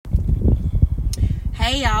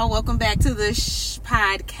Hey y'all, welcome back to the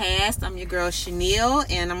podcast. I'm your girl Chanel,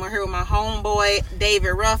 and I'm here with my homeboy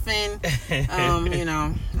David Ruffin.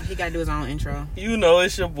 He gotta do his own intro. You know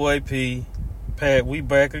it's your boy P. Pat, we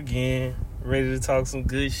back again, ready to talk some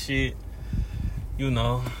good shit. You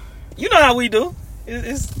know how we do.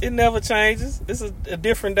 It never changes. It's a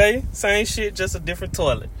different day, same shit, just a different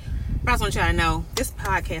toilet. But I just want y'all to know, this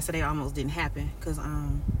podcast today almost didn't happen because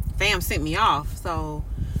fam sent me off, so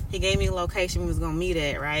he gave me a location we was gonna meet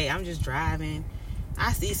at. Right, I'm just driving.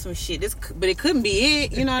 I see some shit. But it couldn't be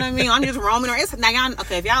it. You know what I mean? I'm just roaming around. If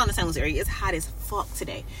y'all in the St. Louis area, it's hot as fuck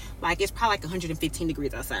today. Like, it's probably like 115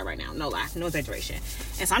 degrees outside right now. No lie, no exaggeration.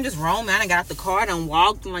 And so I'm just roaming. I done got out the car, done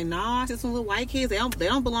walked. I'm like, nah, it's just some little white kids. They don't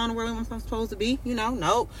belong to where I'm supposed to be.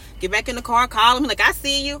 Nope. Get back in the car, call them. Like, I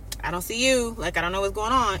see you. I don't see you. Like, I don't know what's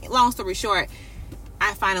going on. Long story short,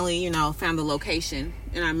 I finally, found the location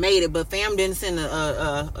and I made it. But fam didn't send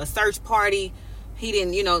a search party. He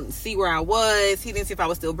didn't, see where I was. He didn't see if I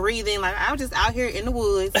was still breathing. Like, I was just out here in the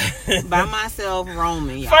woods by myself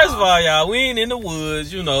roaming, y'all. First of all, y'all, we ain't in the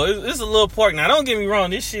woods. It's a little park. Now, don't get me wrong.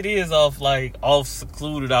 This shit is off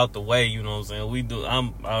secluded out the way. You know what I'm saying?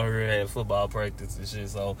 I'm out here at football practice and shit,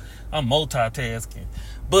 so I'm multitasking.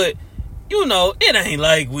 But, it ain't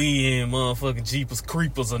like we in motherfucking Jeepers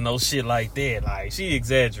Creepers or no shit like that. Like, she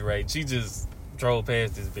exaggerating. She just drove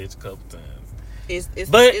past this bitch a couple times. It's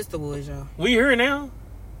the woods, y'all. We here now.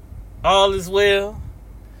 All is well.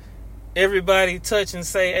 Everybody touch and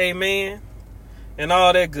say amen. And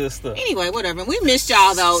all that good stuff. Anyway, whatever. We missed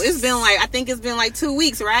y'all, though. I think it's been like 2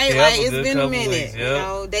 weeks, right? Yeah, it's been a minute. Weeks,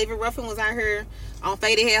 yeah. David Ruffin was out here on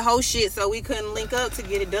faded hair whole shit, so we couldn't link up to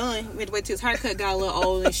get it done. We had to wait till his haircut got a little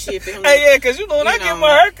old and shit for him. Hey, yeah, because when I get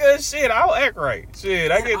my haircut, shit, I'll act right.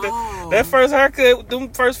 Shit, I get that first haircut, them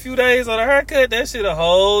first few days of the haircut, that shit a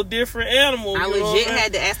whole different animal. I legit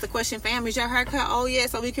had to ask the question, fam, is your haircut? Oh, yeah,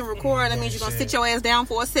 so we can record. That means you're going to sit your ass down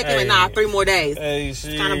for a second. Hey, and 3 more days. Hey,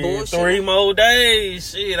 shit. Kind of bullshit. 3 more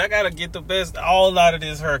days. Shit, I got to get the best all out of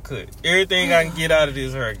this haircut. Everything I can get out of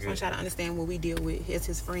this haircut. I'm trying to understand what we deal with as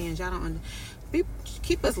his friends. Y'all don't understand.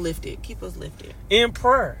 Keep us lifted. In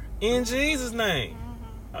prayer. In Jesus' name.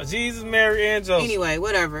 Jesus, Mary, and Joseph. Anyway,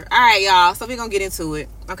 whatever. All right, y'all. So we're going to get into it.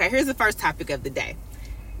 Okay, here's the first topic of the day.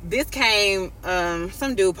 This came,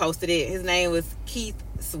 some dude posted it. His name was Keith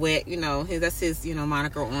Sweat. That's his,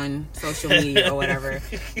 moniker on social media or whatever.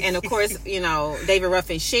 And, of course, David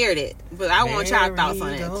Ruffin shared it. But I want y'all thoughts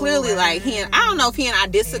on it. Clearly, I don't know if he and I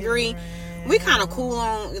disagree. We kind of cool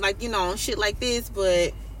on, shit like this,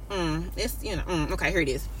 but... okay, here it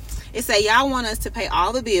is. It say, y'all want us to pay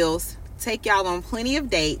all the bills, take y'all on plenty of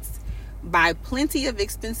dates, buy plenty of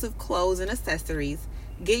expensive clothes and accessories,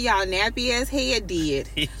 get y'all nappy ass head did,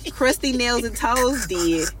 crusty nails and toes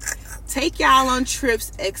did, take y'all on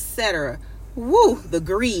trips, etc. Woo, the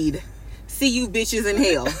greed. See you bitches in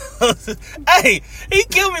hell. Hey, he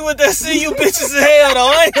killed me with that see you bitches in hell,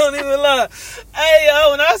 though. I ain't gonna even lie. Hey,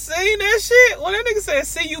 when I seen that shit, when that nigga said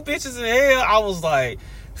see you bitches in hell, I was like,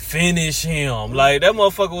 finish him. Like, that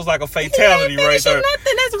motherfucker was like a fatality right there.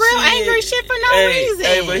 Nothing. That's real angry shit for no reason.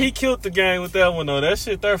 Hey, but he killed the game with that one, though. That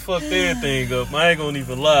shit there fucked everything up. I ain't gonna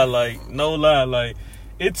even lie. Like, no lie. Like,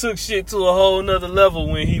 it took shit to a whole nother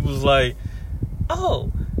level when he was like,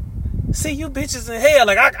 oh, see you bitches in hell.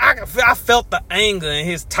 Like, I felt the anger in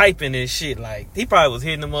his typing and shit. Like, he probably was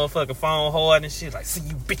hitting the motherfucking phone hard and shit. Like, see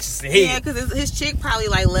you bitches in hell. Yeah, because his chick probably,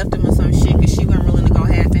 left him or some shit because she wasn't willing to go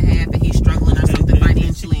half and half and he's struggling or something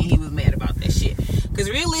financially and he was mad about that shit. Because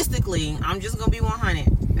realistically, I'm just going to be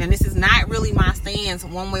 100. And this is not really my stance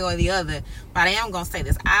one way or the other. But I am going to say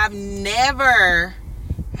this. I've never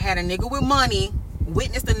had a nigga with money,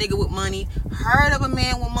 witnessed a nigga with money, heard of a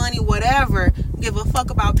man with money, whatever, give a fuck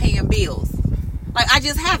about paying bills. Like, I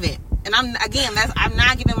just haven't. And I'm not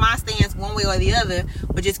giving my stance one way or the other,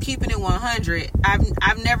 but just keeping it 100.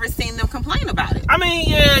 I've never seen them complain about it. I mean,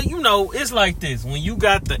 yeah, it's like this. When you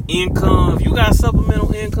got the income, if you got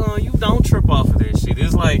supplemental income, you don't trip off of that shit.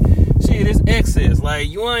 It's like, shit, it's excess. Like,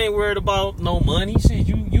 you ain't worried about no money. Shit,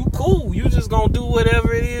 you cool. You just gonna do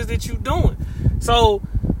whatever it is that you doing. So,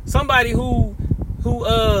 somebody who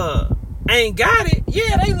ain't got it,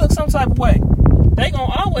 yeah, they look some type of way. They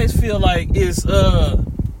gonna always feel like it's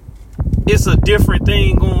a different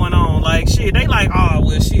thing going on. Like, shit, they like, oh,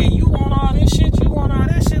 well, shit, you want all this shit, you want all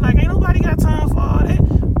that shit. Like, ain't nobody got time for all that.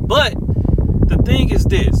 But the thing is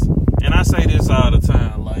this, and I say this all the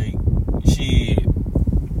time, like, shit,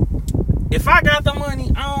 if I got the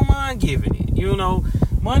money, I don't mind giving it.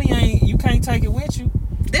 Money ain't, you can't take it with you.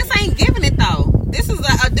 This ain't giving it, though. This is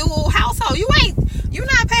a dual household. You're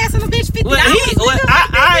not passing a bitch $50.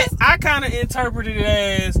 I kind of interpreted it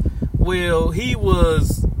as, well, he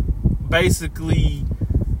was basically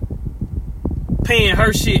paying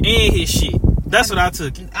her shit and his shit. That's what I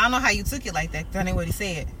took it. I don't know how you took it like that. That ain't what he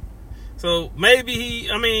said. So maybe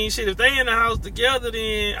if they in the house together,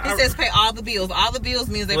 then he says pay all the bills. All the bills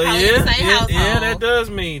means they probably in the same household. Yeah, that does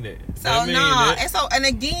mean that. So and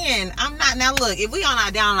again, I'm not now. Look, if we on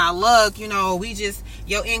our down on our luck,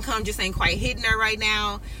 your income just ain't quite hitting her right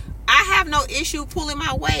now. I have no issue pulling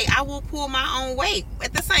my weight. I will pull my own weight.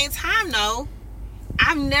 At the same time, though,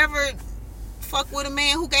 I've never fuck with a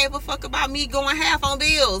man who gave a fuck about me going half on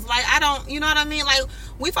bills. Like, I don't, you know what I mean? Like,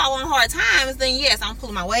 we fall on hard times, then yes, I'm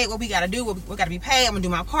pulling my weight. What we gotta do, we gotta be paid. I'm gonna do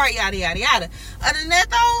my part, yada, yada, yada. Other than that,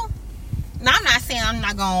 though, now I'm not saying I'm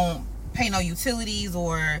not gonna pay no utilities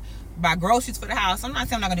or buy groceries for the house. I'm not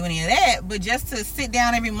saying I'm not gonna do any of that, but just to sit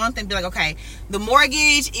down every month and be like, okay, the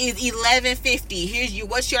mortgage is $1,150. Here's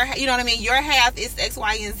what's your, you know what I mean? Your half is X,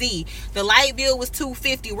 Y, and Z. The light bill was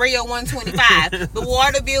 $250. Where your $125? The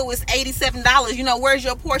water bill was $87. You know, where's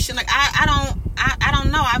your portion? Like, I don't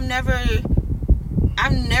know. I've never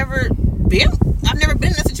been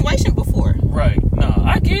in a situation before. Right. No,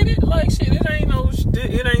 I get it. Like, shit, it ain't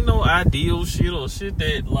no ideal shit or shit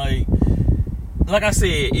that like I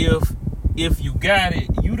said, if you got it,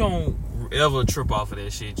 you don't ever trip off of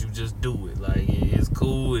that shit. You just do it. Like, it's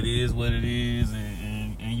cool. It is what it is,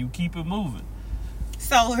 and you keep it moving.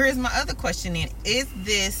 So here's my other question then. Is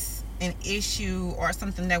this an issue or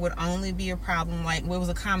something that would only be a problem? Like, what was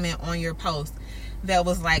a comment on your post that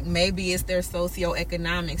was like, maybe it's their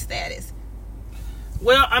socioeconomic status?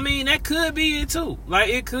 Well, I mean, that could be it too. Like,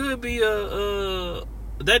 it could be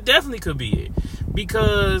that definitely could be it.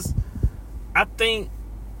 Because I think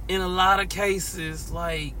in a lot of cases,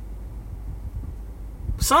 like,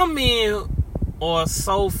 some men are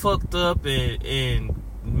so fucked up and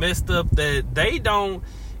messed up that they don't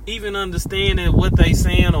even understand that what they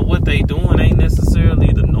saying or what they doing ain't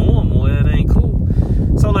necessarily the norm, or it ain't cool.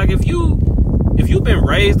 So, like, if you've been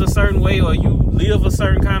raised a certain way or you live a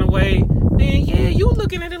certain kind of way, then yeah, you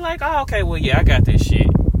looking at it like, oh, okay, well, yeah, I got this shit. You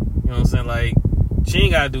know what I'm saying? Like, she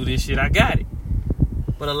ain't gotta do this shit, I got it.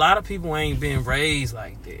 But a lot of people ain't been raised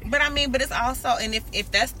like that. But I mean, but it's also, and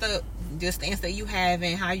if that's the stance that you have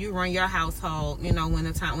and how you run your household, you know, when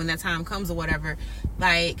that time comes or whatever,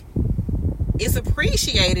 like, it's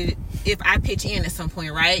appreciated if I pitch in at some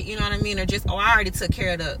point, right? You know what I mean? Or just, I already took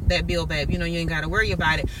care of that bill, babe. You know, you ain't got to worry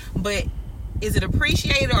about it. But is it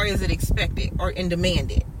appreciated or is it expected and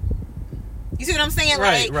demanded? You see what I'm saying?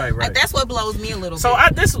 Right. Like, that's what blows me a little bit. So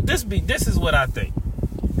this is what I think.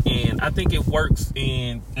 And I think it works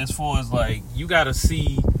in as far as, like, you got to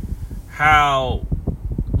see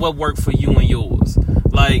what worked for you and yours.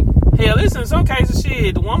 Like, hell, listen, in some cases,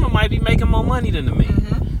 shit, the woman might be making more money than the man.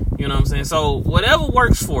 Mm-hmm. You know what I'm saying? So whatever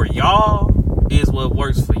works for y'all is what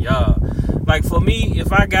works for y'all. Like, for me,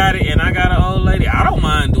 if I got it and I got an old lady, I don't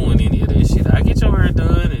mind doing any of that shit. I get your hair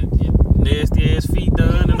done and your nasty ass feet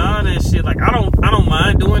done and all that shit. Like, I don't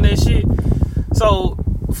mind doing that shit. So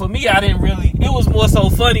for me, I didn't really. It was more so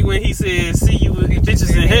funny when he said, "See you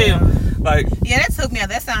bitches in hell." Like, yeah, that took me out.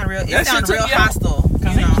 That sounded real. It sounded real hostile.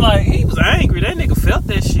 Cause he was angry. That nigga felt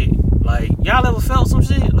that shit. Like, y'all ever felt some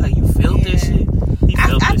shit? Like, you felt that shit.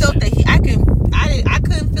 I felt that he. I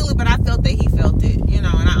couldn't feel it, but I felt that he felt it. You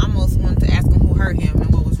know, and I almost wanted to ask him who hurt him and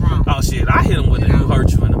what was wrong. Oh shit! I hit him with who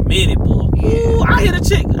hurt you in a minute, boy. Ooh, I hit a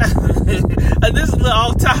chick. And this is a little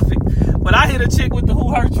off topic, but I hit a chick with the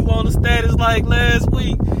who hurt you on the status like last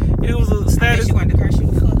week. It was a status. She wanted to curse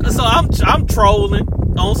you. So I'm trolling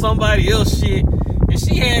on somebody else shit, and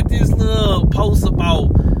she had this little post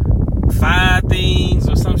about 5 things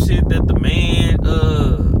or some shit that the man,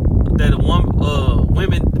 that a woman,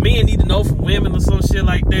 men need to know from women or some shit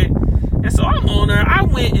like that. And so I'm on there. I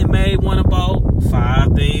went and made one about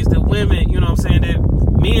 5 things that women, you know what I'm saying, that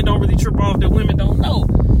men don't really trip off, that women don't know.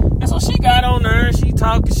 And so she got on there and she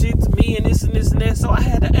talking shit to me and this and this and that. So I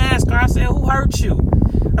had to ask her. I said, who hurt you?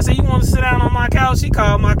 I said, you want to sit down on my couch? She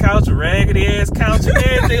called my couch a raggedy ass couch and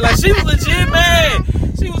everything. Like, she was legit mad.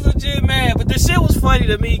 She was legit mad. But the shit was funny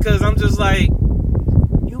to me because I'm just like,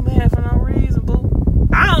 you mad for no reason, boo?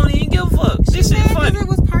 I don't even give a fuck. This shit funny. It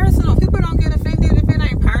was personal. People don't get offended if it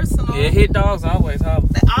ain't personal. Yeah, hit dogs always holler.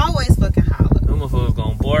 They always fucking holler. Them motherfuckers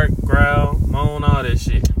gonna bark, growl, moan, all that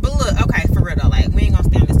shit. But look, okay, for real though, like, we ain't gonna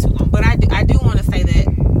stay on this too long. But I do want to say that,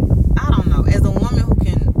 I don't know, as a woman who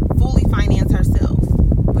can fully finance herself,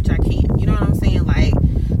 which I can, you know what I'm saying? Like,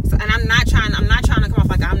 so, and I'm not trying to come off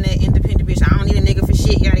like I'm that independent bitch. I don't need a nigga for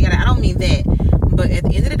shit, yada yada. I don't mean that. But at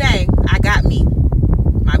the end of the day, I got me.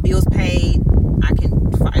 My bills paid. I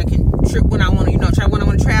can trip when I want to, try when I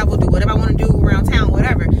want to travel, do whatever I want to do around town,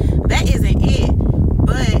 whatever. That isn't it.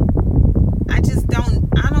 But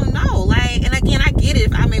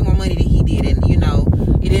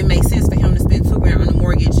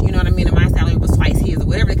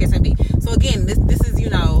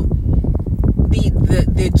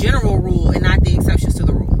general rule and not the exceptions to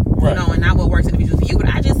the rule. Right. You know, and not what works individually for you. But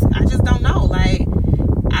I just don't know. Like,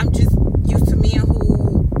 I'm just used to men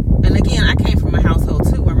who, and again, I came from a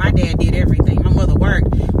household too where my dad did everything. My mother worked,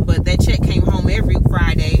 but that check came home every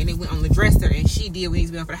Friday and it went on the dresser, and she did what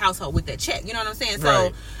he's been for the household with that check. You know what I'm saying?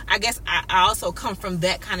 Right. So I guess I also come from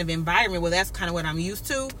that kind of environment where that's kind of what I'm used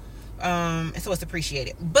to. And so it's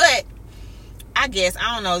appreciated. But I guess,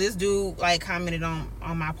 I don't know, this dude like commented on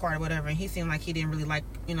my part or whatever, and he seemed like he didn't really like,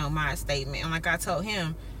 you know, my statement. And like I told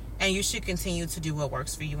him, and you should continue to do what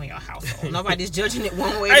works for you in your household. Nobody's judging it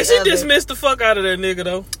one way or the other. Hey, she dismissed the fuck out of that nigga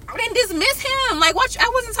though. I didn't dismiss him. Like, what? I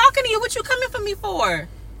wasn't talking to you. What you coming for me for?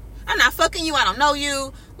 I'm not fucking you. I don't know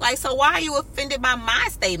you. Like, so why are you offended by my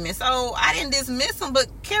statement? So I didn't dismiss him, but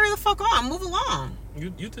carry the fuck on. Move along.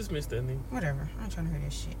 You dismissed that nigga. Whatever. I'm trying to hear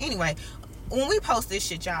this shit. Anyway, when we post this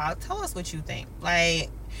shit, y'all, tell us what you think.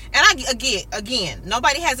 Like, and again,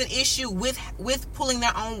 nobody has an issue with pulling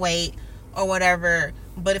their own weight or whatever.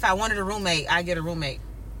 But if I wanted a roommate, I get a roommate.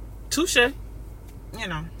 Touche. You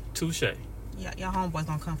know. Touche. Yeah, y'all homeboys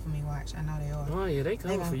gonna come for me. Watch, I know they are. Oh yeah, they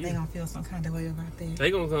come for you. They gonna feel some kind of way about that.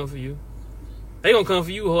 They gonna come for you. They gonna come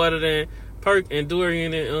for you harder than Perk and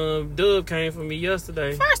Dorian and Dub came for me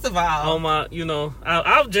yesterday. First of all, on my, you know,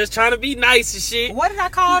 I was just trying to be nice and shit. What did I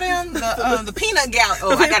call them? The peanut gallery.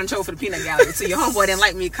 Oh, I got in trouble for the peanut gallery. So your homeboy didn't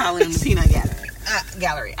like me calling them the peanut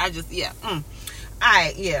gallery. I just All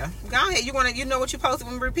right, yeah. Go ahead. You know what you posted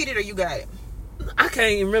when we repeated, or you got it? I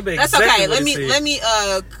can't even remember That's exactly okay. what Let me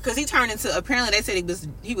because he turned into, apparently they said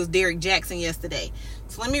he was Derek Jackson yesterday.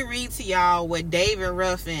 So let me read to y'all what David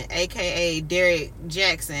Ruffin, aka Derek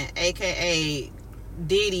Jackson, aka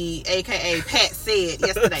Diddy, aka Pat, said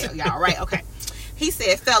yesterday, y'all. Right? Okay. He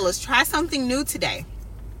said, "Fellas, try something new today.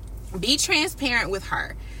 Be transparent with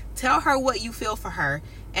her. Tell her what you feel for her,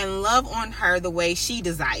 and love on her the way she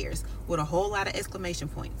desires," with a whole lot of exclamation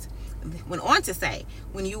points. Went on to say,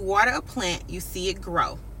 when you water a plant, you see it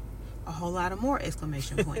grow. A whole lot of more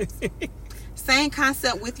exclamation points. Same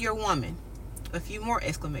concept with your woman. A few more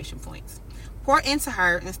exclamation points. Pour into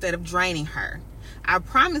her instead of draining her. I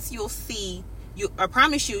promise you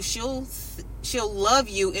she'll love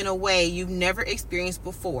you in a way you've never experienced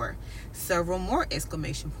before. Several more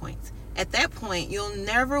exclamation points. At that point, you'll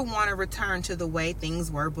never want to return to the way things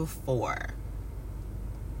were before.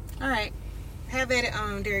 All right. Have at it,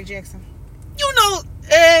 Derek Jackson. You know,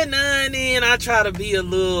 every now and then I try to be a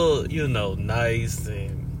little, you know, nice,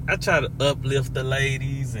 and I try to uplift the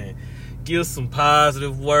ladies and give some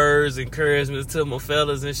positive words, encouragement to my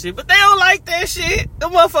fellas and shit, but they don't like that shit. The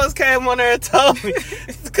motherfuckers came on there and told me,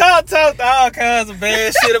 talked all kinds of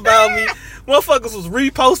bad shit about me. Motherfuckers was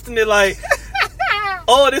reposting it like,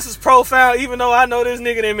 oh, this is profound, even though I know this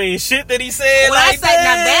nigga didn't mean shit that he said. Well, like, I say,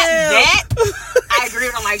 now that I agree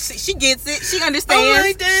with her. Like, she gets it. She understands. I'm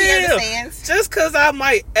like, damn. She understands. Just because I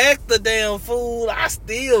might act the damn fool, I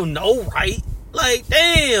still know right. Like,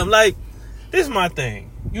 damn. Like, this is my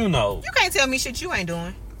thing. You know. You can't tell me shit you ain't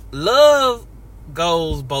doing. Love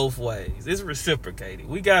goes both ways. It's reciprocated.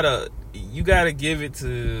 You gotta give it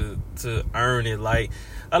to earn it. Like,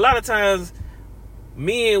 a lot of times,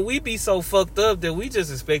 men, we be so fucked up that we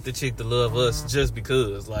just expect the chick to love us just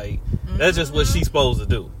because. Like, that's just what she's supposed to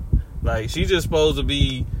do. Like, she just supposed to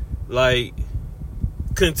be, like,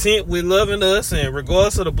 content with loving us, and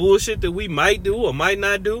regardless of the bullshit that we might do or might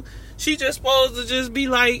not do, she just supposed to just be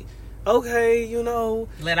like, okay, you know,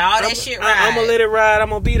 let all that shit ride. I'm gonna let it ride. I'm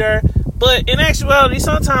gonna be there. But in actuality,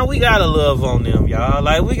 sometimes we gotta love on them, y'all.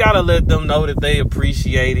 Like, we gotta let them know that they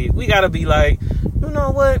appreciate it. We gotta be like, you know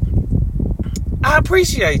what? I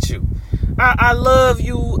appreciate you. I love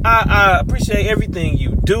you. I appreciate everything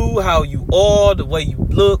you do, how you are, the way you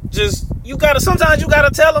look. Sometimes you gotta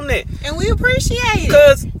tell them that. And we appreciate it.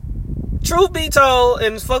 Because, truth be told,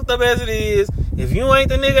 and as fucked up as it is, if you ain't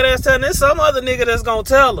the nigga that's telling, there's some other nigga that's gonna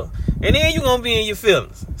tell her. And then you gonna be in your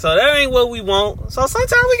feelings. So that ain't what we want. So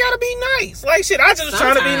sometimes we gotta be nice. Like, shit, I just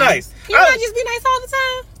trying to be nice. Can you not just be nice all the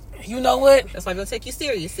time? You know what? That's why I'm gonna take you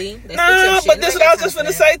serious, see? Nah, but this is what I was just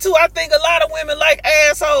finna say too. I think a lot of women like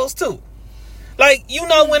assholes too. Like, you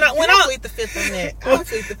know, when I plead the fifth on that. I'll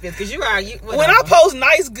plead the fifth because when I post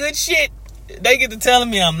nice, good shit, they get to telling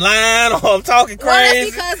me I'm lying or I'm talking crazy.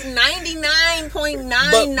 Well, that's because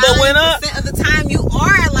 99.999% of the time you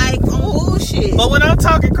are like, oh shit. But when I'm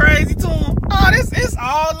talking crazy to them, it's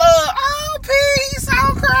all love. Oh, P, you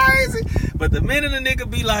sound crazy. But the minute a nigga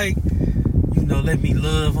be like, you know, let me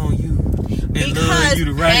love on you. and love you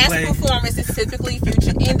the right past way. performance is typically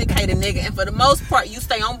future indicator, nigga, and for the most part, you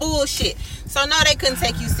stay on bullshit. So no, they couldn't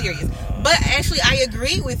take you serious. But actually, I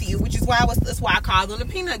agree with you, which is why that's why I called on the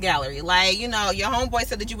peanut gallery. Like, you know, your homeboy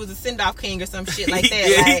said that you was a send-off king or some shit like that.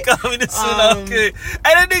 Yeah, like, he called me the send-off king. And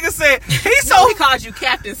that nigga said he called you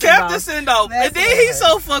Captain Send-off. Send-off. And then he's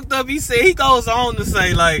so fucked up. He goes on to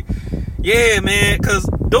say like, yeah, man, because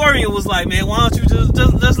Dorian was like, man, why don't you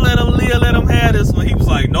just let him live, let him have this one. He was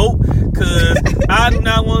like, nope, because I do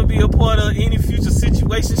not want to be a part of any future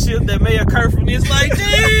situationship that may occur from this. Like,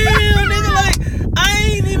 damn, nigga, like,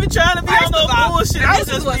 I ain't even trying to be on no bullshit. I was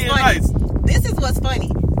just being nice. This is what's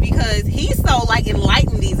funny, because he's so like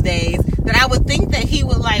enlightened these days that I would think that he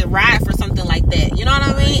would like ride for something like that. You know what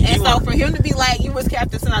I mean? And so for him to be like, you was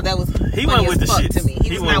Captain Send-Off, that was he went with the shit to me.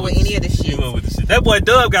 He was not with any of the shit. He went with the shit. That boy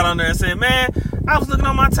Dub got on there and said, man, I was looking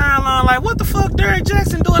on my timeline like, what the fuck Derrick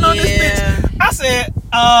Jackson doing on this bitch? I said,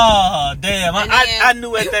 oh, damn. I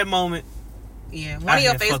knew at that moment. Yeah, one of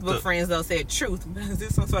your Facebook friends though said, "Truth, is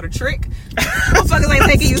this some sort of trick? Motherfuckers ain't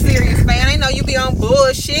taking you serious, man. They know you be on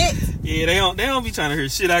bullshit." Yeah, they don't be trying to hear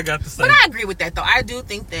shit I got to say. But I agree with that though. I do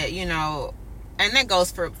think that, you know, and that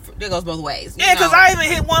goes both ways. Yeah, because I even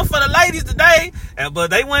hit one for the ladies today,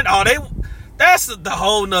 but they went, that's the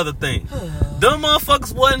whole nother thing. Them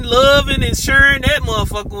motherfuckers wasn't loving and sharing that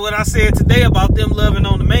motherfucker what I said today about them loving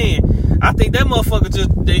on the man. I think that motherfucker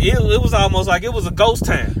it was almost like it was a ghost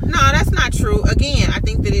town. No, that's not true. Again, I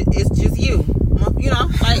think that it's just you. You know,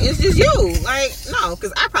 like, it's just you. Like, no,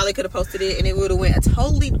 because I probably could have posted it and it would have went a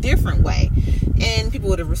totally different way. And people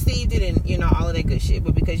would have received it and, you know, all of that good shit.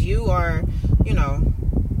 But because you are, you know,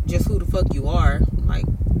 just who the fuck you are, like,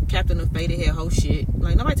 Captain of Faded Head whole shit,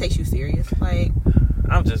 like, nobody takes you serious. Like,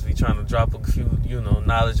 I'm just be trying to drop a few, you know,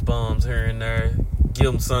 knowledge bombs here and there, give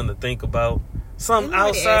them something to think about. Something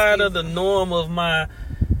outside of the norm of my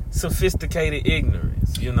sophisticated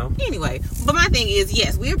ignorance, you know? Anyway, but my thing is,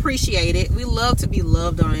 yes, we appreciate it. We love to be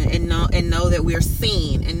loved on and know that we're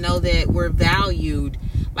seen and know that we're valued.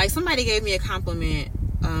 Like, somebody gave me a compliment.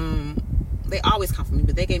 They always compliment me,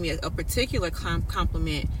 but they gave me a particular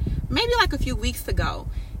compliment maybe like a few weeks ago.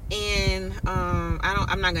 And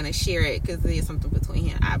I'm not gonna share it because there's something between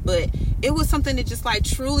him and I, but it was something that just like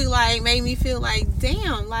truly like made me feel like,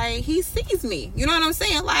 damn, like he sees me. You know what I'm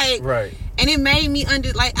saying? Like, right. And it made me I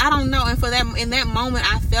don't know. And in that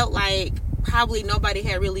moment, I felt like probably nobody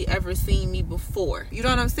had really ever seen me before. You know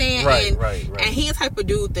what I'm saying? Right. And he a type of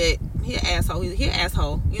dude that he an asshole. He an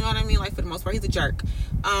asshole. You know what I mean? Like, for the most part, he's a jerk.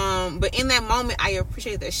 But in that moment, I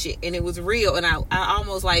appreciate that shit, and it was real. And I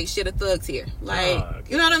almost like shed a thug tear. Like,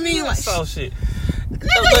 you know what I mean? Like, so shit.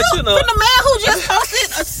 Nigga, you know, from the man who just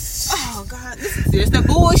posted oh god, this is serious. That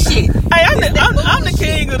bullshit. Hey, I'm the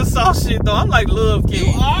king of the soft shit though. I'm like love king.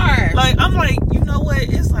 You are. Like, I'm like, you know what?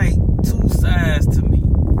 It's like two sides to me.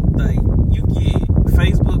 Like, you get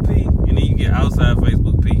Facebook P and then you get outside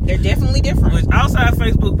Facebook P. They're definitely different. Which outside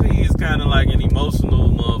Facebook P is kind of like an emotional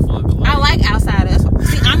motherfucker. Like, I like outside of.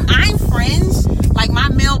 See, I'm friends. Like, my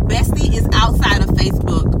male bestie is outside of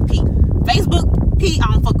Facebook P. Facebook P,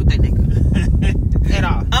 I don't fuck with that nigga at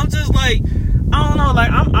all. I'm just like, I don't know.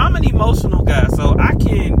 Like, I'm an emotional guy, so I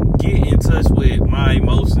can get in touch with my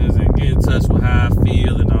emotions and get in touch with how I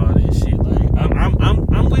feel and all that shit. Like,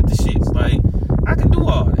 I'm with the shits. Like, I can do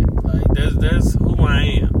all that. Like, that's who I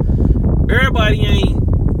am. Everybody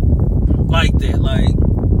ain't like that. Like,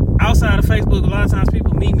 outside of Facebook, a lot of times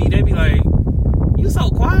people meet me, they be like, you so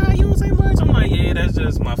quiet, you don't say much. I'm like, yeah, that's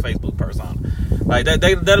just my Facebook persona. Like,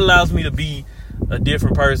 that allows me to be a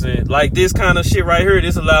different person. Like, this kind of shit right here,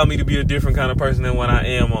 this allowed me to be a different kind of person than what I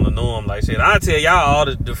am on the norm. Like, shit, I tell y'all all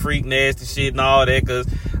the freak nasty shit and all that, because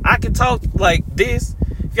I can talk like this.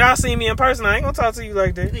 If y'all see me in person, I ain't gonna talk to you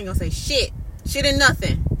like that. You ain't gonna say shit and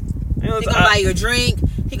nothing. He gonna buy you a drink.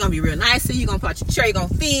 He gonna be real nice to you. He gonna put your chair. He gonna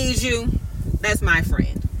feed you. That's my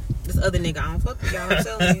friend. This other nigga, I don't fuck with y'all. I'm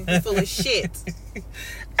telling you, he's full of shit.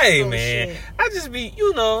 Hey, man, I just be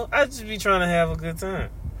trying to have a good time.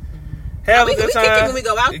 Have a good time. When we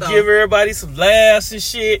go out, though. Give everybody some laughs and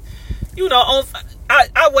shit. You know,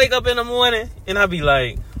 I wake up in the morning and I be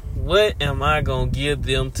like, what am I gonna give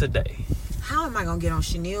them today? How am I gonna get on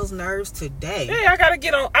Chanel's nerves today? Yeah, I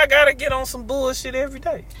gotta get on some bullshit every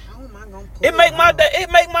day. How am I gonna pull it make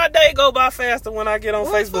my day go by faster when I get on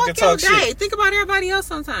Facebook and talk shit. Think about everybody else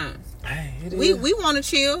sometimes. Hey, we want to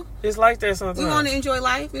chill. It's like that sometimes. We want to enjoy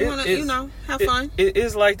life. We want to, have fun.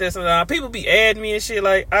 It's like that sometimes. People be adding me and shit.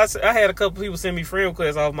 Like, I had a couple people send me friend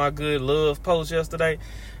requests off my good love post yesterday,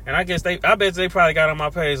 and I bet they probably got on my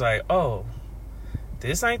page like, oh,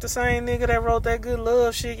 this ain't the same nigga that wrote that good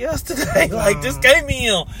love shit yesterday. Like, this gave me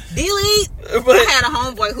him. Delete. I had a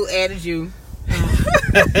homeboy who added you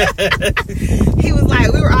He was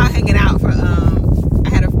like, we were all hanging out for I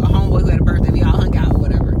had a homeboy who had a birthday. We all hung out or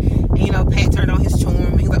whatever. And you know, Pat turned on his charm.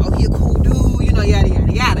 And he was like, oh, he a cool dude. You know, yada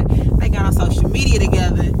yada yada. They got on social media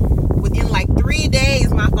together. Within like 3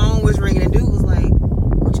 days, my phone was ringing, and dude was like,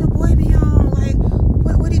 what your boy be on? Like,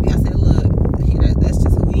 what he be? I said, look, that's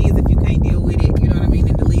just who he is. If you can't deal with it, you know what I mean,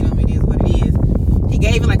 and delete him. It is what it is. He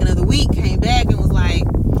gave it like another week, came back and was like,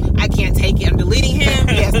 I can't take it. I'm deleting him.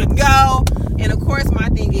 He has to go. And of course, my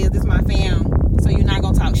thing is, this is my fam, so you're not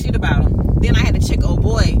gonna talk shit about him. Then I had to check old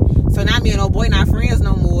boy. So now me and old boy not friends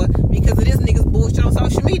no more because of this nigga's bullshit on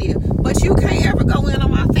social media. But you can't ever go in on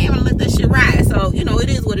my family and let that shit ride. So, you know, it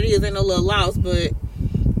is what it is. Ain't no little loss, but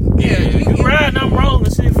yeah, you riding, I'm rolling,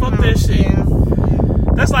 shit. Fuck that shit. Yeah.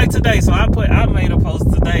 That's like today. So I made a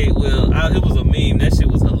post today. Well, it was a meme. That shit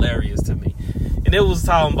was hilarious to me. And it was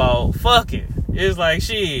talking about fucking. It's like,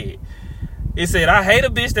 shit. It said, I hate a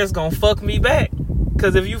bitch that's gonna fuck me back.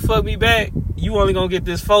 Because if you fuck me back, you only gonna get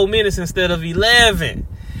this 4 minutes instead of 11.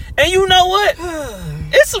 And you know what?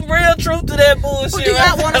 It's some real truth to that bullshit. Well, do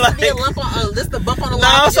y'all want us to be a lump on, this the bump on the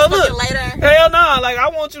line? No, so look, later? hell no. Like, I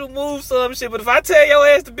want you to move some shit. But if I tell your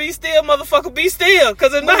ass to be still, motherfucker, be still.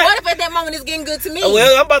 Because if not, what if at that moment it's getting good to me?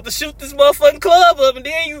 Well, I'm about to shoot this motherfucking club up, and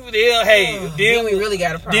then then we really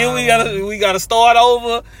got a problem. Then we gotta start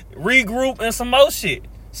over, regroup, and some more shit.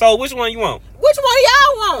 So which one you want? Which one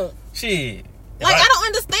y'all want? Shit. Like, I don't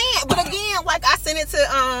understand. But again, like, I sent it to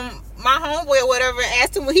my homeboy or whatever and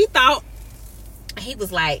asked him what he thought. He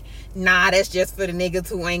was like, nah, that's just for the niggas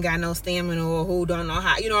who ain't got no stamina or who don't know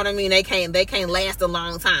how, you know what I mean? They can't last a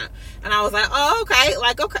long time. And I was like, oh, okay.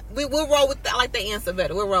 Like, okay, we'll roll with that. I like the answer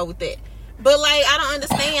better. We'll roll with that. But, like, I don't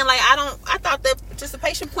understand. Like, I thought that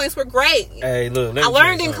participation points were great. Hey, look. I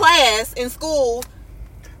learned in class, in school,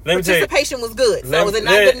 participation was good. So was it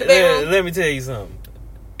not good in the bedroom? Let me tell you something.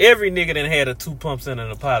 Every nigga done had a 2 pumps and an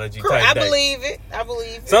apology type I day. believe it.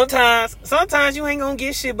 Sometimes you ain't gonna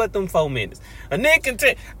get shit but them 4 minutes. A nigga can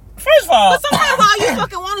tell. First of all, but sometimes all you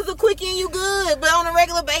fucking want is a quickie and you good. But on a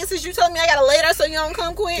regular basis, you told me I gotta later so you don't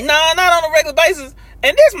come quick. Nah, not on a regular basis.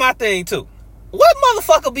 And this my thing too. What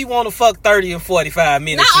motherfucker be want to fuck 30 and 45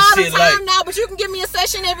 minutes? Not all shit the time like, now, but you can give me a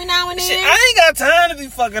session every now and then. Shit, I ain't got time to be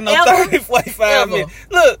fucking no 30, 45 minutes.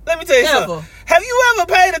 Look, let me tell you something. Have you ever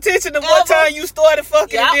paid attention to what time you started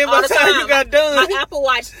fucking and then by the time you got done? My Apple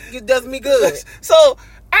Watch does me good. So,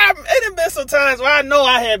 it done been some times where I know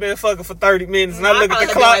I had been fucking for 30 minutes and I look at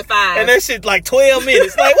the clock and that shit like 12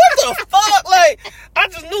 minutes. Like, what the fuck? Like, I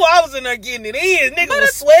just knew I was in there getting it in. Nigga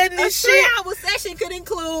was sweating and shit. A 3-hour session could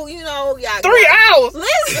include, 3 hours?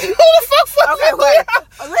 Listen. Who the fuck okay, wait.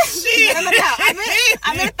 Shit.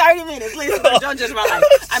 I meant 30 minutes. Listen, don't judge my life.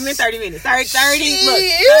 I meant 30 minutes.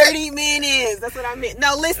 30 minutes. That's what I meant.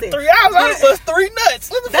 No, listen. 3 hours? I bust 3 nuts.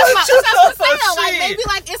 That's what I'm saying. Like, maybe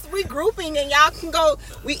like it's regrouping and y'all can go,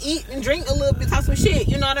 we eat and drink a little bit, talk some shit.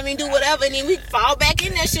 You know what I mean? Do whatever, and then we fall back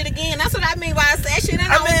in that shit again. That's what I mean by a session.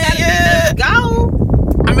 Go.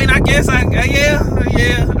 I mean, I guess yeah.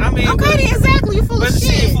 I mean, okay, then exactly. You full of shit.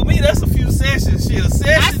 Shit, for me, that's a few sessions. Shit, a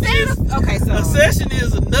session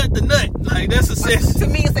is a nut to nut. Like, that's a session. To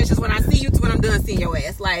me, a session is when I see you when I'm done seeing your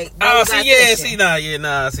ass. Like, shit,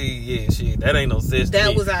 that ain't no session.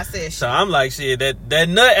 That was our session. So I'm like, shit, that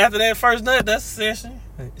nut after that first nut, that's a session.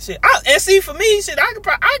 Shit, and see, for me, shit, I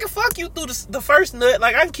can fuck you through the first nut.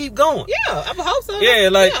 Like, I can keep going. Yeah, I would hope so. Yeah,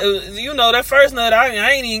 like that first nut,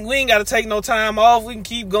 we ain't got to take no time off. We can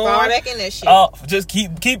keep going. Fall back in that shit. Just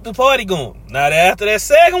keep the party going. Now after that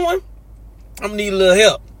second one, I'm gonna need a little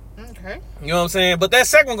help. Okay. You know what I'm saying? But that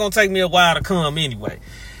second one gonna take me a while to come anyway.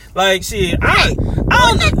 Like, shit, I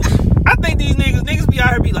don't know. I think these niggas be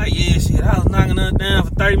out here be like, yeah, shit, I was knocking her down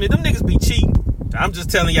for 30 minutes. Them niggas be cheating. I'm just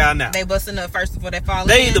telling y'all now. They busting up first before they fall in.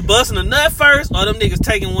 They either busting a nut first or them niggas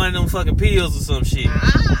taking one of them fucking pills or some shit.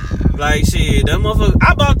 Like, shit, that motherfucker.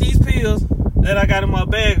 I bought these pills that I got in my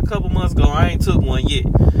bag a couple months ago. I ain't took one yet.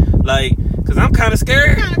 Like, cause I'm kind of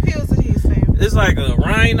scared. What kind of pills are these, fam? It's like a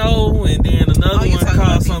Rhino and then another one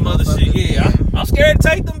called some other shit. Yeah, I'm scared to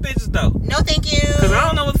take them bitches though. No, thank you. Cause I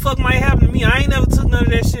don't know what the fuck might happen to me. I ain't never took none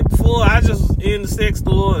of that shit before. I just was in the sex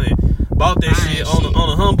store and bought that shit on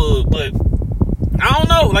a humbug, but I don't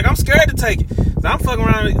know. Like, I'm scared to take it. So I'm fucking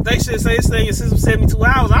around. They should say it's staying in 72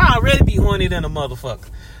 hours. I already be horny than a motherfucker.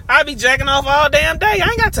 I be jacking off all damn day. I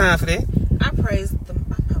ain't got time for that. I praise them.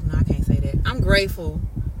 Oh, no, I can't say that. I'm grateful.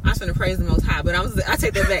 I shouldn't praise the Most High, but I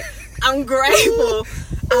take that back. I'm grateful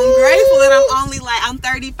I'm grateful that I'm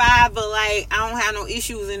 35, but like I don't have no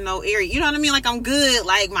issues in no area. You know what I mean? Like I'm good.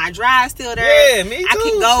 Like my drive's still there. Yeah, me too. I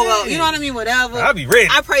can go. You know what I mean? Whatever. I'll be ready.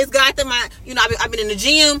 I praise God that I've been in the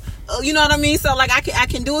gym. You know what I mean? So like I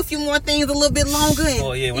can do a few more things a little bit longer. And,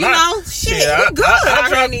 oh yeah, we're good.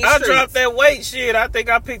 I dropped that weight. Shit, I think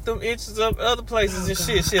I picked them inches up other places and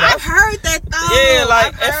shit. I've heard that though. Yeah,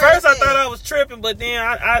 like at first I thought I was tripping, but then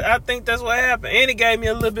I think that's what happened, and it gave me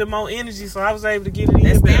a little bit more energy, so I was able to get it in.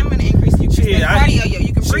 That stamina increase. You can cardio.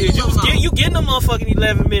 You can breathe a little more. You getting them motherfucking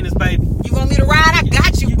 11 minutes, baby. You want me to ride? I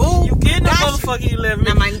got you, boo. You getting them motherfucking 11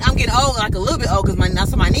 minutes. Now I'm getting old, like a little bit old,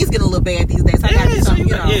 because my knees getting a little bad these days. So I gotta do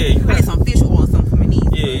something, I need some fish oil or something for my knees.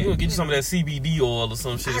 Yeah, you gonna get you some of that CBD oil or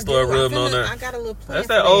some shit and start rubbing on there. I got a little plan. That's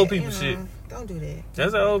that old people shit. Don't do that.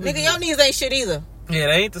 That's that old people. Nigga, your knees ain't shit either. Yeah,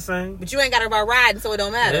 they ain't the same. But you ain't got to about riding, so it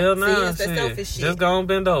don't matter. Hell no. Nah, that's that selfish shit. Just go on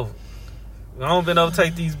bend over. Go on bend over,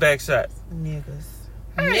 take these back shots. Niggas.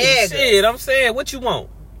 Hey, shit, I'm saying, what you want?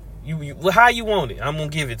 You how you want it? I'm gonna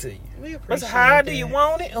give it to you. But how do you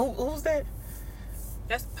want it? Who's that?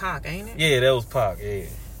 That's Pac, ain't it? Yeah, that was Pac. Yeah.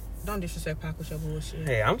 Don't disrespect Pac with your bullshit.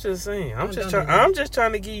 Hey, I'm just saying. I'm just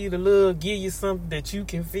trying to give you something that you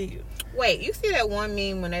can feel. Wait, you see that one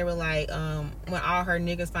meme when they were like, when all her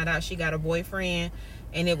niggas found out she got a boyfriend,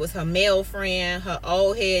 and it was her male friend, her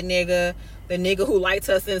old head nigga, the nigga who liked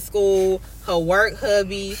us in school, her work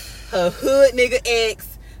hubby, her hood nigga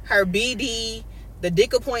ex, her BD, the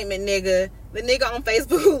dick appointment nigga, the nigga on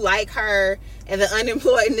Facebook who like her, and the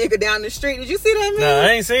unemployed nigga down the street. Did you see that meme? Nah,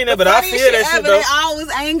 I ain't seen that, but I feel that shit though. They always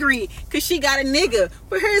angry because she got a nigga.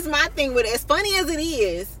 But here's my thing with it. As funny as it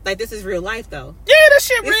is, like this is real life though. Yeah, that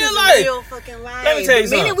shit this real is life. Real fucking life. Let me tell you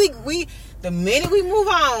something. The minute we move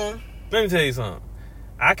on. Let me tell you something.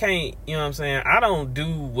 I can't, you know what I'm saying? I don't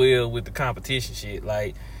do well with the competition shit.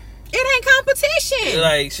 Like, it ain't competition.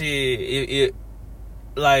 Like, shit,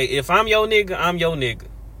 like, if I'm your nigga, I'm your nigga.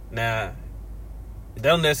 Now,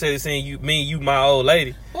 don't necessarily saying you my old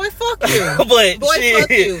lady. Boy, fuck you. But, boy, shit,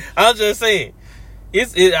 fuck you. I'm just saying.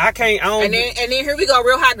 I don't. And then here we go,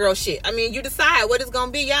 real hot girl shit. I mean, you decide what it's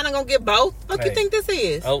gonna be. Y'all not gonna get both. What you think this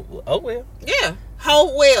is? Oh well. Yeah.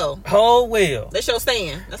 Whole well. Whole well. That's your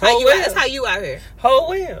stand. That's how you out here. Whole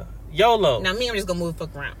well. YOLO. Now me, I'm just gonna move the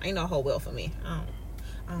fuck around. Ain't no whole well for me. I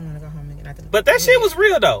don't wanna go home and get nothing. But that shit was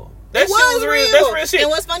real though. That shit was real. That's real shit. And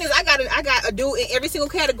what's funny is I got a dude in every single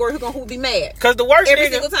category who be mad. Cause the work every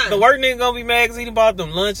single time. The work nigga gonna be mad cause he bought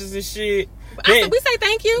them lunches and shit. We say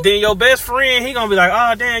thank you. Then your best friend, he gonna be like,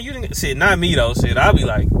 oh damn, you didn't shit, not me though, shit. I'll be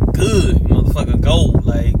like, good, motherfucker, gold.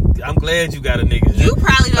 Like, I'm glad you got a nigga. You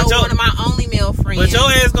probably know one of my only male friends. But your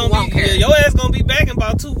ass gonna be back in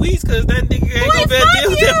about 2 weeks cause that nigga ain't gonna be able to deal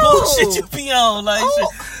with that bullshit you be on. Like shit.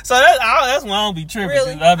 So that's why I don't be tripping.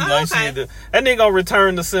 Really? I'll be like, shit, that nigga gonna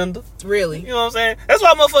return the sender. Really? You know what I'm saying? That's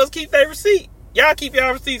why motherfuckers keep their receipt. Y'all keep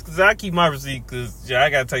y'all receipts because I keep my receipt because I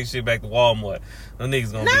gotta take shit back to Walmart. Them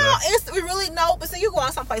niggas gonna be like, it's really no. But see, you go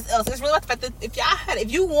on someplace else. It's really about the fact that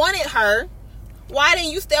if you wanted her, why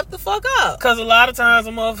didn't you step the fuck up? Because a lot of times,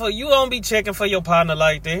 a motherfucker, you won't be checking for your partner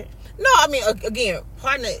like that. No, I mean, again,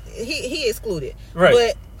 partner, he excluded. Right.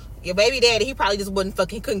 But your baby daddy, he probably just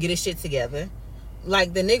couldn't get his shit together.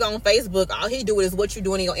 Like the nigga on Facebook, all he do is what you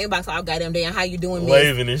doing in your inbox all goddamn day and how you doing, miss.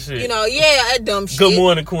 Waving and shit. You know, that dumb shit. Good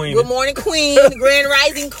morning, queen. Good morning, queen. Grand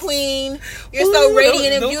rising queen. You're so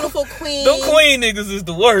radiant and beautiful, queen. Them queen niggas is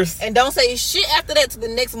the worst. And don't say shit after that to the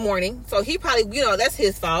next morning. So he probably, that's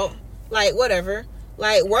his fault. Like, whatever.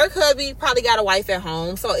 Like, work hubby probably got a wife at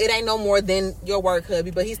home, so it ain't no more than your work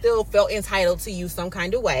hubby, but he still felt entitled to you some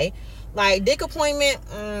kind of way. Like, dick appointment,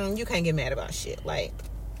 you can't get mad about shit. Like,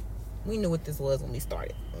 we knew what this was when we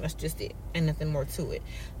started. That's just it. Ain't nothing more to it.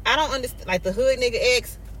 I don't understand. Like, the hood nigga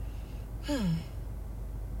ex,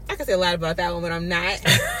 I can say a lot about that one, but I'm not.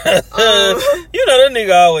 You know that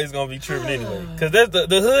nigga always gonna be tripping anyway. Because that's the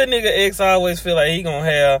hood nigga ex always feel like he gonna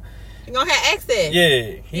have access.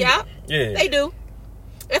 Yeah. Yeah. They do.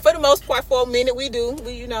 And for the most part, for a minute, we do.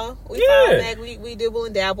 We fall back. We dibble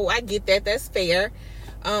and dabble. I get that. That's fair.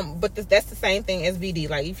 But that's the same thing as VD.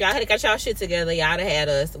 Like, if y'all had got y'all shit together, y'all would have had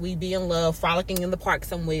us. We'd be in love, frolicking in the park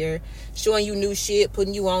somewhere, showing you new shit,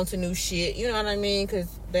 putting you on to new shit. You know what I mean? Because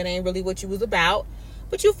that ain't really what you was about.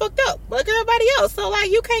 But you fucked up like everybody else. So,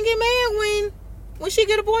 like, you can't get mad when she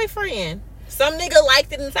get a boyfriend. Some nigga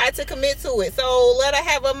liked it and decided to commit to it. So, let her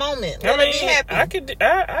have a moment. Let her be happy. I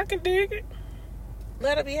can dig it.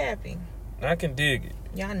 Let her be happy. I can dig it.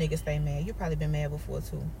 Y'all niggas stay mad. You probably been mad before,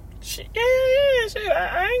 too. Shit, yeah, shit.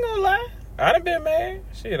 I ain't gonna lie. I done been mad.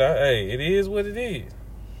 Shit, hey, it is what it is.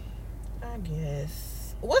 I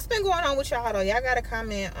guess. what's been going on with y'all though? Y'all got to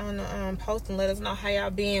comment on the post and let us know how y'all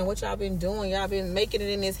been, what y'all been doing. Y'all been making it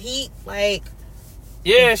in this heat, like.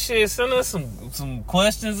 Yeah, shit. Send us some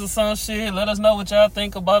questions or some shit. Let us know what y'all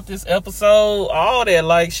think about this episode. All that,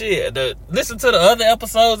 like, shit. Listen to the other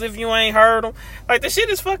episodes if you ain't heard them. Like, the shit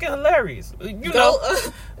is fucking hilarious. You know,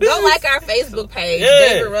 go like our Facebook page,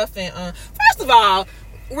 David Ruffin. First of all,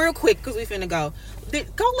 real quick, because we finna go.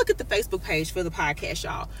 Go look at the Facebook page for the podcast,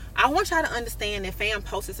 y'all. I want y'all to understand that fam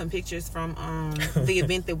posted some pictures from the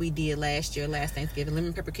event that we did last Thanksgiving,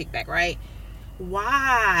 Lemon Pepper Kickback, right?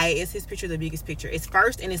 Why is his picture the biggest picture? It's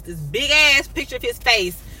first, and it's this big ass picture of his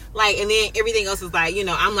face, like, and then everything else is like, you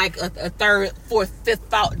know, I'm like a third, fourth, fifth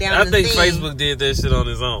thought down. I think Facebook did that shit on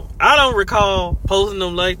his own. I don't recall posting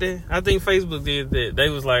them like that. I think Facebook did that. They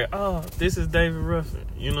was like, "Oh, this is David Ruffin."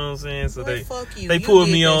 You know what I'm saying? So they pulled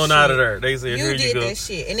me on out of there. They said, "Here you go." You did that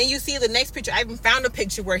shit, and then you see the next picture. I even found a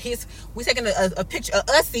picture where we taking a picture of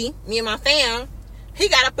Ussy, me and my fam. He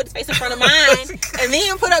got to put his face in front of mine and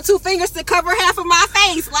then put up 2 fingers to cover half of my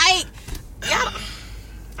face. Like, y'all,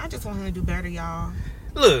 I just want him to do better, y'all.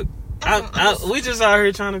 Look, we just out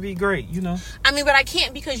here trying to be great, you know? I mean, but I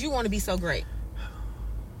can't because you want to be so great.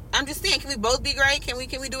 I'm just saying, can we both be great? Can we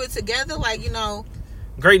do it together? Like, you know.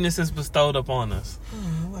 Greatness is bestowed upon us.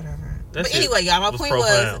 Whatever. But anyway, y'all, my point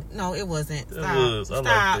was, no, it wasn't. Stop. It was. Stop.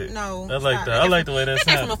 I No. I like that. I like the way that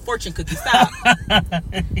sounds. From a fortune cookie. Stop.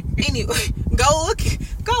 Anyway, go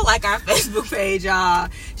like our Facebook page, y'all.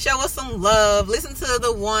 Show us some love. Listen to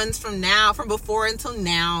the ones from before until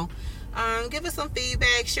now. Give us some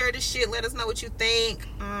feedback. Share the shit. Let us know what you think.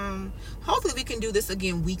 Hopefully we can do this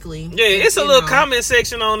again weekly. Yeah, it's a little comment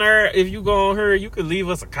section on there. If you go on here, you can leave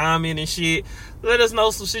us a comment and shit. Let us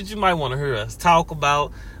know some shit you might want to hear us talk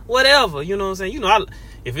about. Whatever, you know what I'm saying? You know,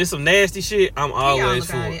 if it's some nasty shit, I'm always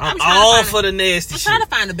for it. I'm all for the nasty shit. I'm trying to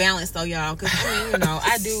find a balance though, y'all, because I mean, you know,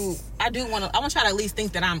 I do want to. I want y'all to at least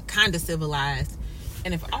think that I'm kind of civilized.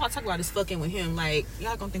 And if all I talk about is fucking with him, like,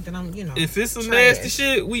 y'all gonna think that I'm, you know. If it's some nasty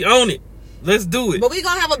shit, we own it. Let's do it. But we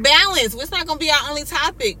gonna have a balance. It's not gonna be our only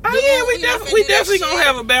topic. Oh yeah, we definitely gonna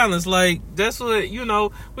have a balance. Like, that's what, you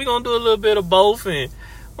know, we gonna do a little bit of both, and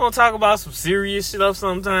we're gonna talk about some serious shit up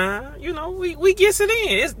sometime. You know, we gets it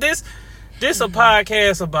in. It's this a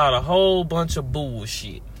podcast about a whole bunch of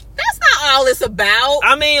bullshit. That's not all it's about.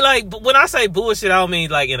 I mean, like, when I say bullshit, I don't mean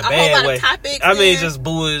like in a bad way. I mean just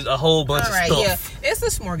bullshit, a whole bunch of stuff. Yeah. It's a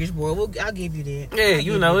smorgasbord. I'll give you that. Yeah,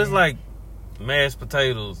 you know, it's like mashed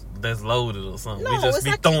potatoes that's loaded or something. No, we just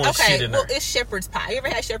be throwing shit in there. It's shepherd's pie. You ever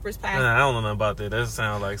had shepherd's pie? Nah, I don't know nothing about that. That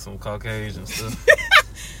sounds like some Caucasian stuff.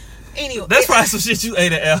 Anyway, that's probably some shit you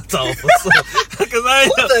ate at Altoff. Because I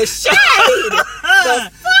ain't the shade. The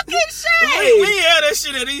fucking shade. We had that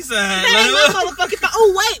shit at Eastside. That ain't my motherfucking.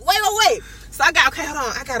 Oh wait. So hold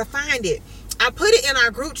on. I gotta find it. I put it in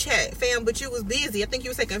our group chat, fam, but you was busy. I think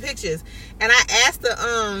you was taking pictures. And I asked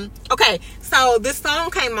okay, so this song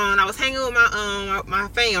came on. I was hanging with my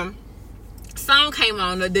fam. Song came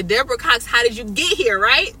on, the Deborah Cox, How Did You Get Here,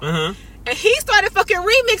 right? Uh-huh. And he started fucking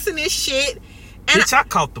remixing this shit. And bitch, I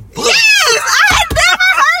caught the bus. Yes! I had never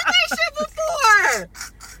heard that shit before.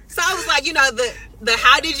 So I was like, you know, the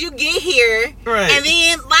How Did You Get Here? Right. And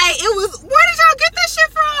then, like, it was, where did y'all get that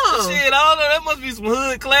shit from? Shit, I don't know. That must be some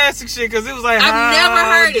hood classic shit, because it was like, I've never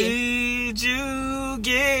heard it. How did you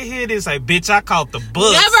get here? It's like, bitch, I caught the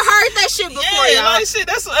bus. Never heard that shit before, y'all. Like, shit,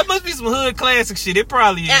 that must be some hood classic shit. It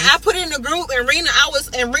probably is. And I put it in the group, and Rena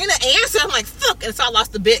answered. I'm like, fuck. And so I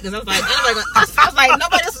lost the bet, because I was like,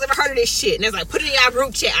 nobody else has ever heard of this shit. And it's like, put it in our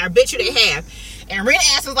group chat. I bet you they have. And Rena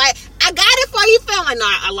answered like, I got it for you, fam. Like, nah,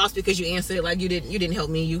 I lost because you answered. Like, you didn't help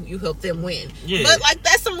me. You helped them win. Yeah. But like,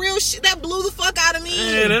 that's some real shit. That blew the fuck out of me.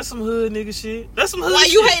 Yeah, that's some hood nigga shit. That's some hood Why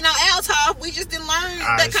shit. you hating on Altoff? We just didn't learn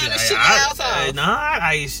that kind of shit at Altoff.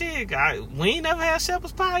 We ain't never had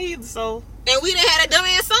shepherd's pie either, so. And we done had a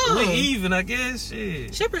dumbass song. We even, I guess,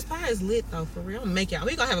 shit. Shepherd's pie is lit though, for real. I'm gonna make it.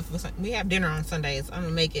 We have dinner on Sundays. I'm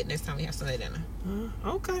gonna make it next time we have Sunday dinner.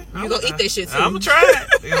 Okay. You gonna eat that shit too? I'm gonna try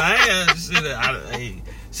it. I ain't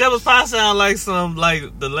shit. Shepherd's pie sound like some,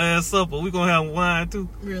 like the Last Supper. We gonna have wine too.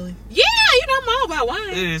 Really? Yeah, you know I'm all about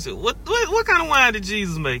wine. Yeah, what kind of wine did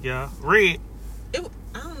Jesus make, y'all? Red? I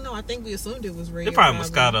don't know. I think we assumed it was red. It probably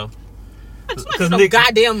Moscato. Because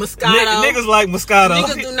goddamn Moscato. Niggas like Moscato.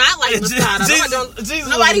 Niggas do not like Moscato.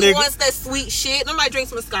 Nobody wants that sweet shit. Nobody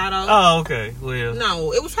drinks Moscato. Oh, okay. Well,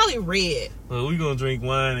 no, it was probably red. Well, we gonna drink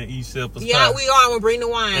wine and eat shepherd's pie. Yeah, we are. I'm gonna bring the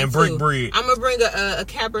wine and break bread. I'm gonna bring a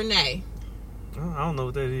Cabernet. I don't know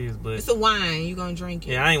what that is, but it's a wine. You gonna drink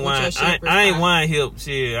it? Yeah, I ain't wine. I ain't wine hip.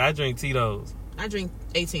 Shit, I drink Tito's. I drink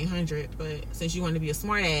 1800, but since you want to be a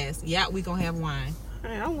smart ass, yeah, we gonna have wine.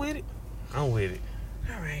 Hey, I'm with it.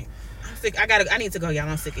 All right. I'm sick. I need to go, y'all.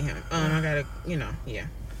 I'm sick of him. I gotta, yeah.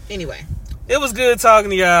 Anyway. It was good talking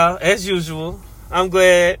to y'all, as usual. I'm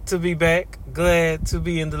glad to be back. Glad to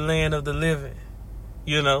be in the land of the living.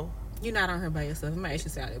 You know. You're not on here by yourself. I'm actually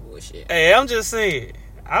say all that bullshit. Hey, I'm just saying.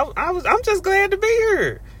 I'm just glad to be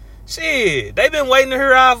here. Shit. They been waiting to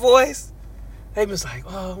hear our voice. They been like,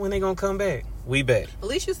 oh, when they gonna come back? We back. At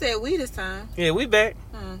least you said we this time. Yeah, we back.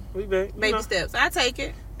 We back. Baby steps. I take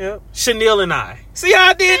it. Yep. Chanel and I. See how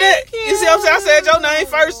I did that? You see what I'm saying? I said your name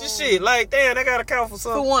first and shit. Like, damn, I gotta count for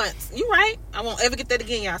something. For once. You right. I won't ever get that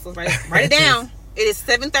again, y'all. So write it down. It is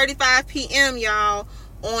 7:35 p.m., y'all,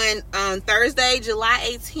 on Thursday, July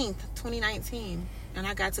 18th, 2019. And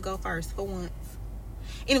I got to go first for once.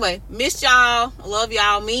 Anyway, miss y'all. Love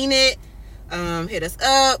y'all. Mean it. Hit us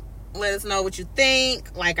up. Let us know what you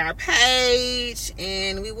think. Like our page,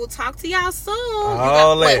 and we will talk to y'all soon.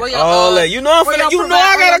 All that. You know I'm finna. You know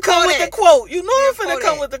I gotta come with the quote. You know I'm finna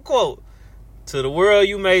come with the quote. To the world,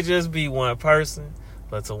 you may just be one person,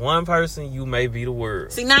 but to one person, you may be the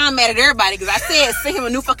world. See, now I'm mad at everybody because I said send him a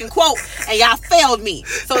new fucking quote, and y'all failed me.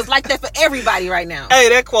 So it's like that for everybody right now. Hey,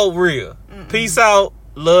 that quote real. Peace out.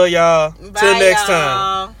 Love y'all. Till next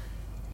time.